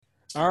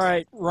All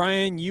right,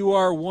 Ryan, you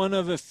are one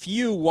of a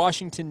few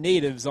Washington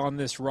natives on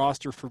this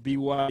roster for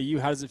BYU.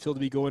 How does it feel to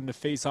be going to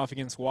face off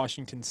against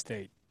Washington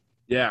State?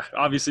 Yeah,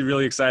 obviously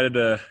really excited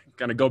to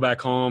kind of go back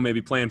home, maybe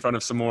play in front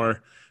of some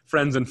more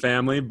friends and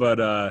family.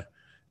 But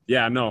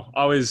yeah, no,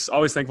 always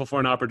thankful for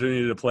an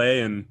opportunity to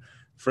play and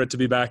for it to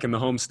be back in the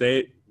home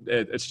state.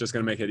 It's just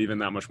going to make it even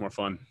that much more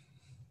fun.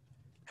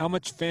 How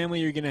much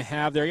family are you going to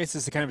have there? I guess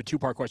this is kind of a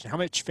two-part question. How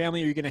much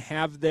family are you going to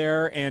have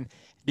there? And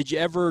did you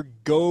ever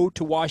go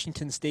to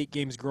Washington State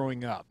games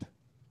growing up?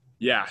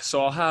 Yeah,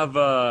 so I'll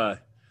have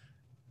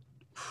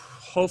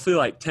hopefully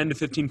like 10 to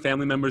 15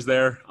 family members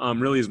there.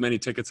 Really as many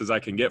tickets as I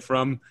can get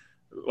from.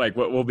 Like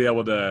what we'll be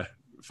able to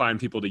find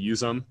people to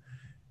use them.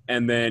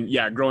 And then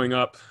yeah, growing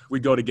up,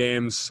 we'd go to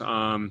games.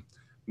 Not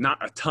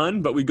a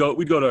ton, but we'd go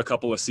to a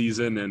couple a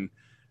season. And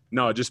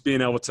no, just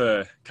being able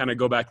to kind of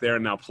go back there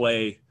and now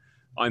play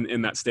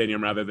in that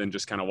stadium rather than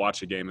just kind of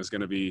watch a game is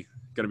going to be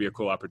a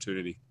cool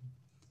opportunity.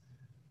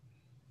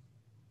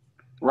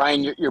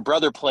 Ryan, your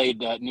brother played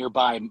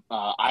nearby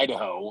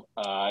Idaho.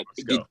 Let's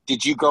Did go.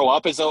 did you grow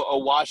up as a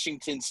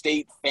Washington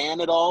State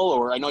fan at all?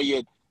 Or I know you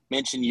had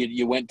mentioned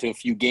you went to a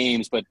few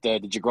games, but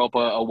did you grow up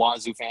a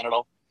Wazoo fan at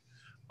all?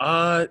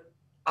 Uh,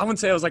 I wouldn't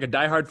say I was like a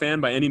diehard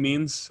fan by any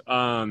means.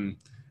 I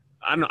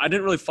don't know. I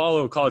didn't really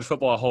follow college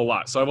football a whole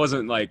lot, so I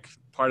wasn't like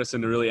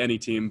partisan to really any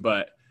team.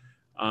 But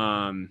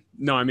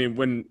no, I mean,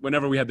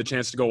 whenever we had the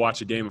chance to go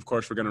watch a game, of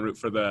course we're going to root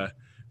for the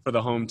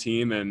home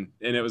team, and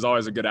it was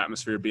always a good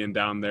atmosphere being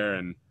down there.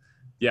 And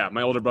yeah,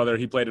 my older brother,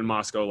 he played in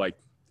Moscow, like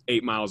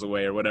 8 miles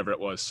away or whatever it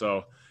was,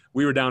 so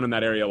we were down in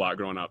that area a lot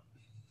growing up.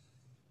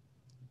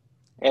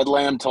 Ed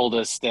Lamb told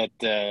us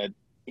that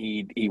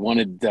he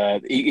wanted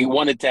to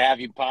have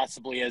you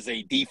possibly as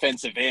a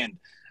defensive end.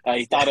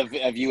 He thought of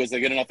you as a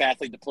good enough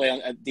athlete to play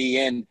on at the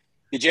end.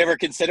 Did you ever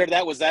consider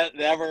that? Was that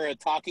ever a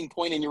talking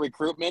point in your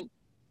recruitment?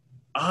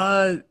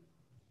 Uh,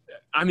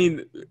 I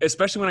mean,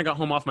 especially when I got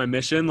home off my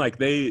mission, like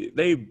they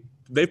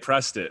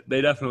pressed it.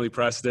 They definitely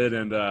pressed it,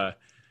 and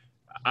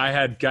I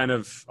had kind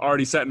of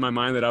already set in my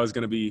mind that I was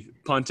going to be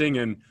punting,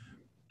 and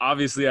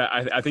obviously,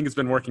 I think it's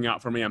been working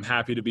out for me. I'm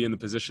happy to be in the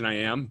position I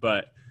am,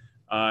 but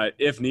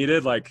if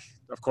needed, like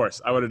of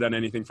course, I would have done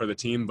anything for the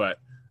team. But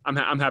I'm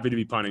happy to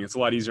be punting. It's a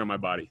lot easier on my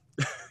body.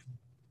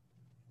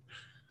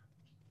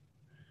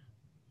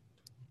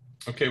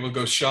 Okay, we'll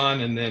go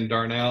Sean and then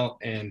Darnell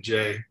and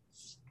Jay.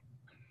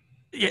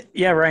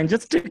 Yeah, Ryan,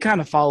 just to kind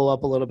of follow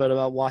up a little bit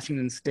about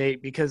Washington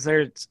State, because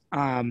there's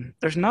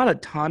not a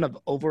ton of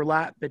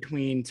overlap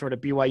between sort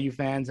of BYU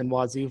fans and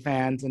Wazoo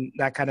fans and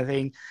that kind of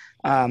thing.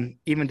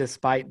 Even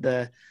despite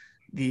the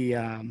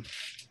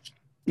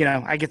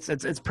I guess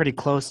it's pretty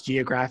close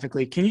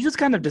geographically. Can you just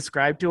kind of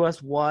describe to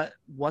us what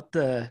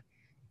the,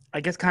 I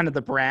guess, kind of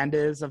the brand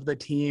is of the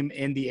team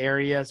in the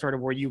area, sort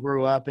of where you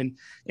grew up in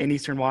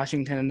Eastern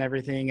Washington and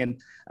everything?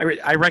 And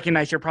I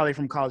recognize you're probably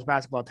from college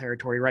basketball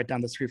territory, right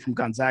down the street from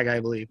Gonzaga, I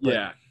believe.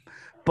 Yeah.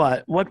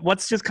 But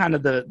what's just kind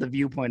of the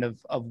viewpoint of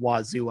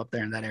Wazoo up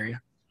there in that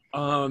area?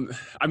 I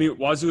mean,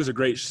 Wazoo is a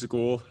great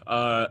school.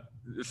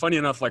 Funny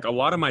enough, like a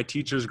lot of my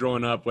teachers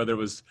growing up, whether it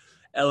was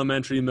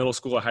elementary, middle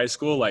school, or high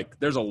school, like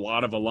there's a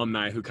lot of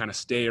alumni who kind of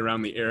stay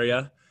around the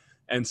area,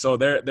 and so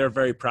they're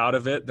very proud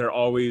of it. They're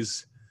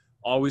always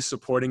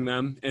supporting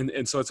them,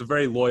 and so it's a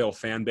very loyal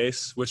fan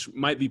base, which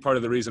might be part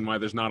of the reason why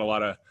there's not a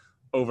lot of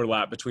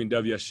overlap between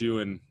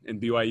WSU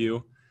and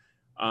BYU.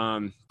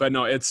 But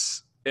no,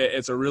 it's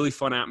a really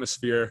fun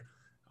atmosphere.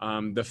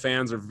 The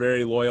fans are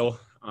very loyal.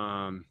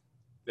 And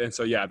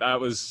so, yeah,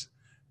 that was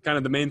kind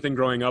of the main thing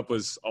growing up.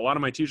 Was a lot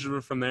of my teachers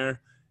were from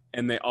there,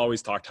 and they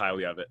always talked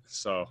highly of it.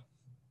 So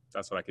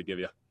that's what I could give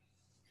you.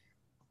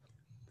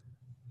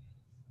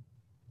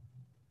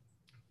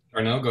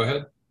 Darnell, go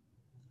ahead.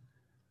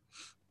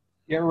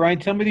 Yeah, Ryan,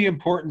 tell me the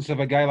importance of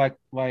a guy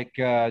like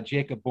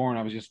Jacob Bourne.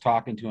 I was just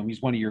talking to him.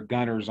 He's one of your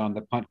gunners on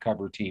the punt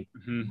cover team.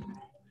 Mm-hmm.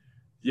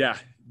 Yeah,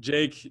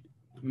 Jake,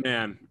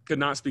 man, could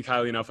not speak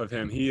highly enough of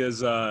him.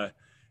 He's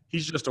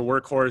just a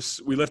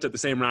workhorse. We lift at the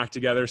same rack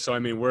together, so I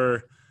mean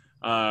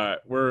I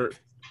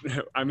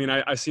mean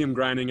I see him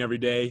grinding every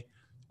day,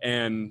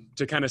 and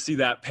to kind of see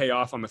that pay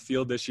off on the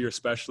field this year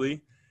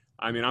especially.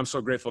 I mean, I'm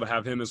so grateful to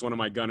have him as one of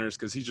my gunners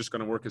because he's just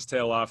going to work his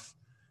tail off.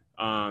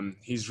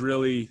 He's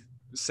really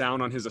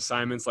sound on his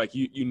assignments. Like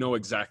you know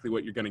exactly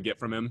what you're going to get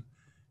from him,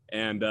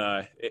 and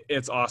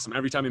it's awesome.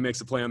 Every time he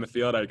makes a play on the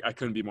field, I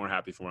couldn't be more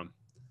happy for him.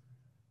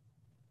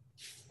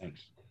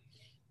 Thanks.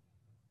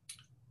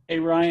 Hey,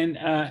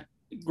 Ryan,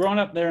 growing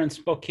up there in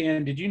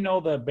Spokane, did you know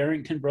the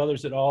Barrington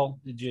brothers at all?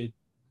 Did you?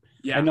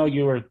 Yeah. I know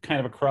you were kind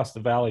of across the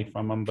valley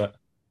from them, but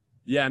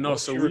yeah, no.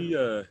 So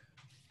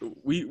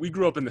we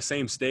grew up in the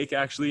same stake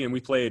actually, and we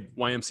played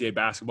YMCA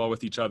basketball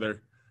with each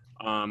other.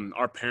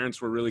 Our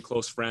parents were really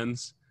close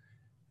friends,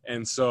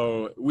 and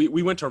so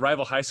we went to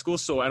rival high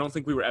schools. So I don't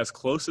think we were as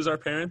close as our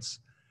parents.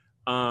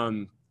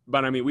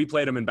 But I mean, we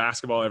played them in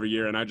basketball every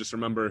year, and I just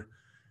remember.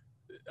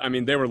 I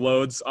mean, they were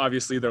loads.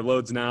 Obviously, they're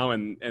loads now,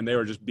 and they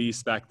were just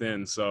beasts back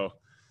then. So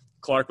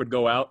Clark would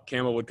go out,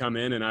 Campbell would come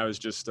in, and I was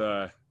just,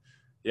 I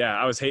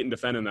was hating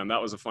defending them.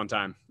 That was a fun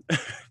time.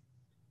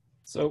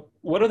 So,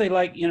 what are they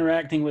like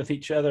interacting with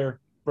each other,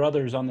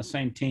 brothers on the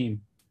same team?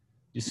 Do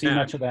you see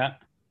much of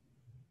that?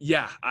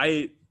 Yeah,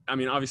 I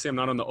mean, obviously, I'm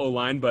not on the O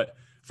line, but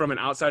from an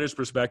outsider's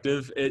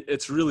perspective,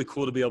 it's really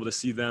cool to be able to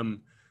see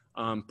them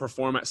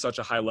perform at such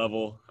a high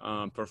level,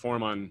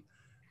 perform on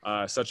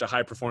such a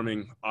high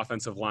performing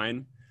offensive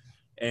line.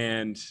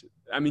 And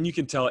I mean, you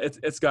can tell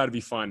it's got to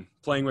be fun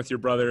playing with your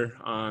brother.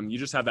 You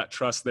just have that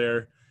trust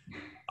there.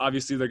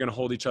 Obviously, they're going to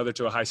hold each other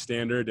to a high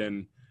standard,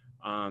 and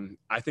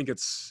I think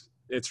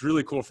it's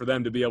really cool for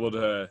them to be able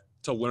to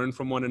learn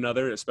from one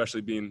another,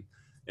 especially being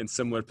in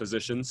similar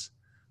positions.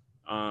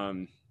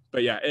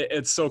 But yeah,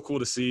 it's so cool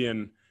to see,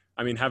 and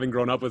I mean, having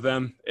grown up with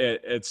them,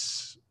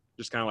 it's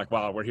just kind of like,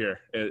 wow, we're here.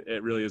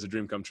 It really is a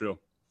dream come true.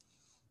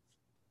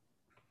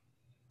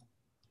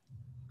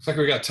 Looks like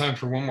we got time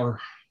for one more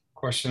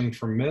question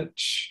from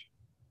Mitch.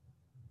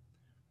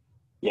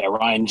 Yeah,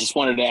 Ryan, just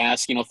wanted to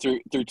ask,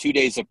 through 2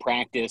 days of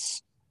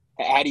practice,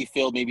 how do you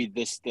feel maybe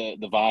the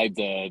vibe,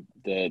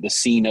 the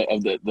scene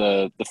of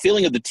the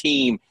feeling of the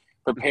team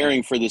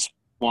preparing for this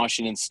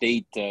Washington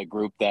State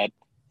group that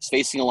is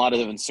facing a lot of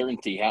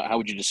uncertainty? How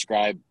would you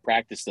describe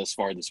practice thus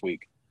far this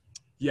week?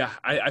 Yeah,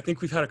 I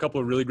think we've had a couple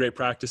of really great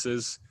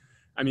practices.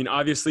 I mean,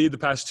 obviously the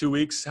past 2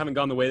 weeks haven't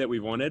gone the way that we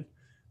wanted.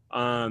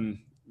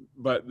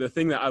 But the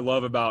thing that I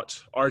love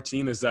about our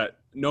team is that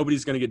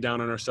nobody's going to get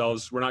down on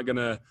ourselves. We're not going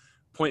to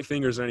point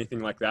fingers or anything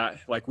like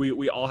that. Like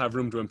we all have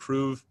room to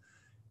improve.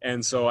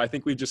 And so I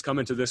think we've just come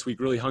into this week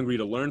really hungry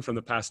to learn from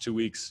the past 2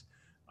 weeks.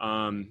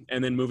 And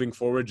then moving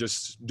forward,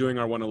 just doing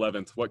our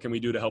 111th. What can we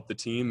do to help the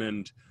team?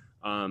 And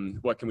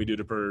what can we do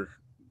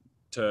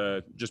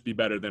to just be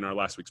better than our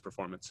last week's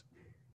performance?